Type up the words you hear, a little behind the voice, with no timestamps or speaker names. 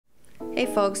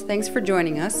Hey folks, thanks for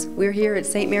joining us. We're here at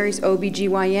St. Mary's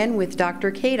OB/GYN with Dr.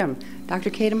 Kadam.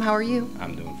 Dr. Kadam, how are you?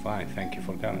 I'm doing fine. Thank you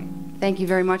for coming. Thank you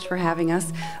very much for having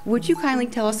us. Would you kindly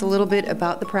tell us a little bit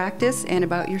about the practice and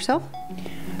about yourself?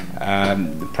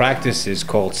 The practice is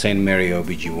called St. Mary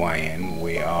OB/GYN.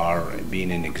 We are been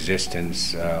in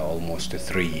existence almost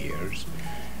 3 years.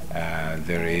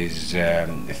 There is a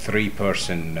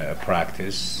three-person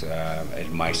practice,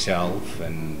 myself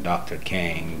and Dr.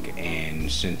 Kang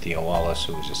and Cynthia Wallace,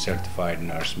 who is a certified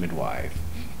nurse midwife.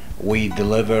 We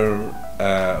deliver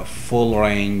a full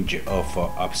range of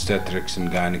obstetrics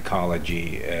and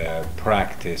gynecology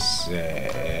practice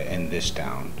in this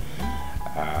town.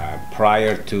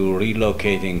 Prior to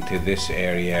relocating to this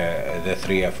area, the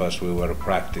three of us, we were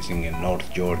practicing in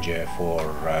North Georgia for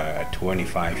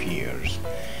 25 years.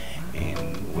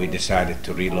 And we decided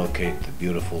to relocate to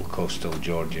beautiful coastal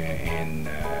Georgia and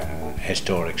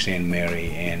historic St.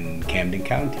 Mary in Camden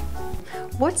County.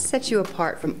 What sets you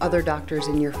apart from other doctors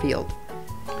in your field?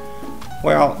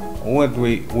 Well, what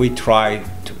we try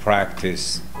to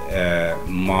practice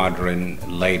modern,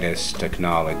 latest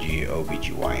technology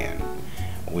OB/GYN.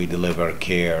 We deliver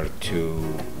care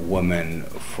to women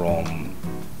from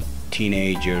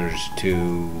teenagers to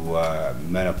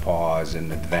menopause and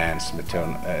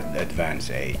advanced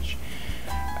age.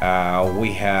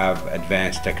 We have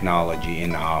advanced technology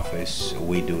in office.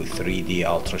 We do 3D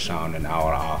ultrasound in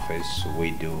our office.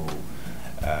 We do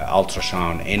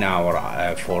ultrasound in our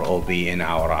for OB in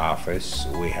our office.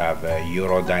 We have a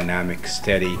urodynamic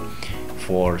study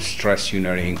for stress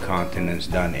urinary incontinence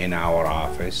done in our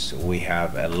office. We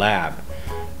have a lab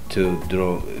to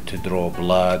draw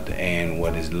blood, and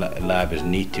what is labs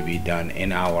need to be done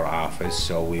in our office,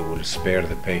 so we will spare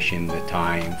the patient the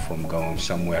time from going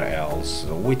somewhere else.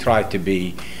 So we try to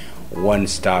be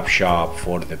one-stop shop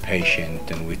for the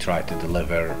patient, and we try to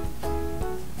deliver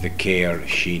the care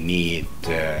she needs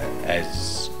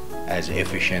as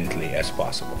efficiently as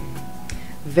possible.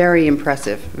 Very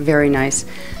impressive, very nice.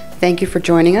 Thank you for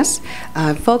joining us.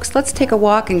 Folks, let's take a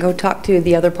walk and go talk to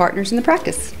the other partners in the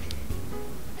practice.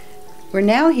 We're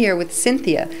now here with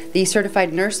Cynthia, the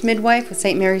certified nurse midwife with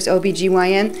St. Mary's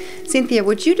OB/GYN. Cynthia,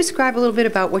 would you describe a little bit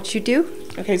about what you do?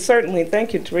 Okay, certainly.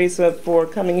 Thank you, Teresa, for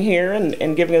coming here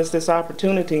and giving us this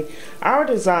opportunity. Our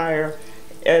desire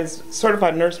as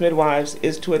certified nurse midwives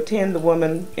is to attend the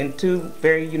woman in two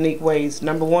very unique ways.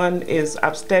 Number one is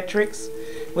obstetrics.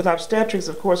 With obstetrics,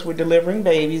 of course, we're delivering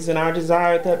babies, and our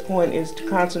desire at that point is to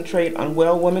concentrate on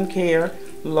well woman care,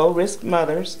 low-risk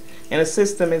mothers, and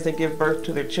assist them as they give birth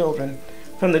to their children.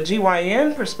 From the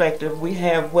GYN perspective, we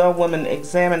have well woman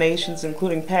examinations,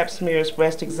 including pap smears,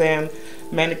 breast exam,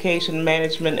 medication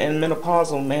management, and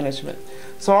menopausal management.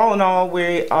 So all in all,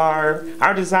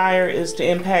 our desire is to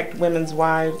impact women's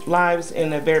lives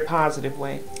in a very positive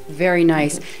way. Very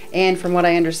nice. And from what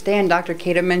I understand, Dr.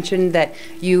 Kadam mentioned that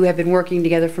you have been working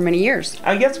together for many years.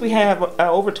 Yes, we have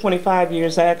over 25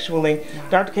 years actually. Wow.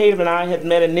 Dr. Kadam and I had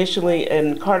met initially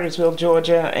in Cartersville,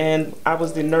 Georgia, and I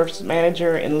was the nurse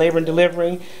manager in labor and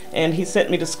delivery, and he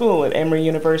sent me to school at Emory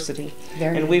University.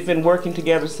 Very and nice. We've been working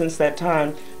together since that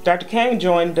time. Dr. Kang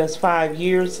joined us 5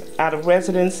 years out of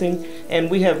residency, and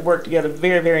we have worked together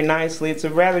very, very nicely. It's a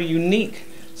rather unique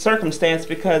circumstance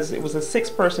because it was a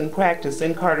 6-person practice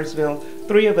in Cartersville.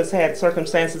 3 of us had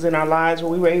circumstances in our lives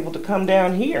where we were able to come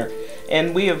down here,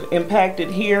 and we have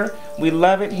impacted here. We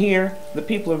love it here. The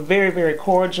people are very, very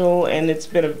cordial, and it's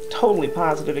been a totally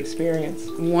positive experience.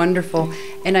 Wonderful.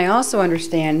 And I also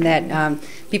understand that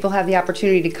people have the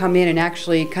opportunity to come in and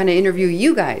actually kind of interview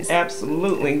you guys.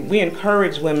 Absolutely. We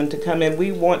encourage women to come in.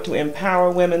 We want to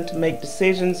empower women to make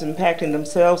decisions impacting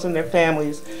themselves and their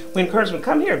families. We encourage them to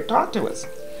come here, talk to us,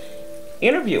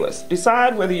 interview us,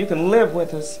 decide whether you can live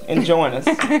with us and join us.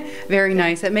 Very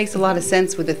nice. That makes a lot of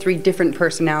sense with the 3 different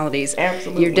personalities.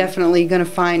 Absolutely. You're definitely going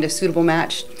to find a suitable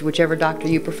match to whichever doctor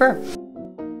you prefer.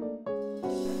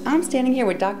 I'm standing here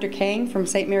with Dr. Kang from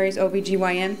St. Mary's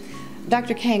OB/GYN.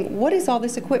 Dr. Kang, what is all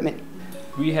this equipment?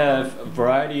 We have a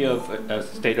variety of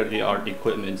state-of-the-art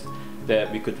equipment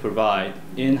that we could provide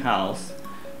in-house.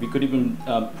 We could even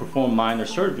perform minor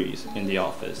surgeries in the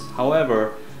office.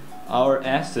 However, our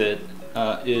asset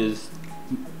is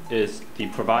the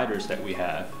providers that we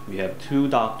have. We have 2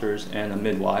 doctors and a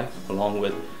midwife, along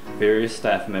with various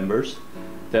staff members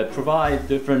that provide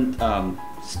different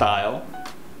style,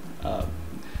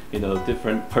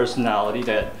 different personality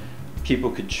that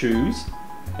people could choose,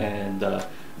 and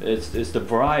it's the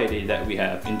variety that we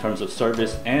have in terms of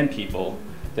service and people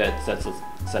that sets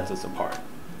us apart.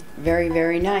 Very,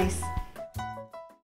 very nice.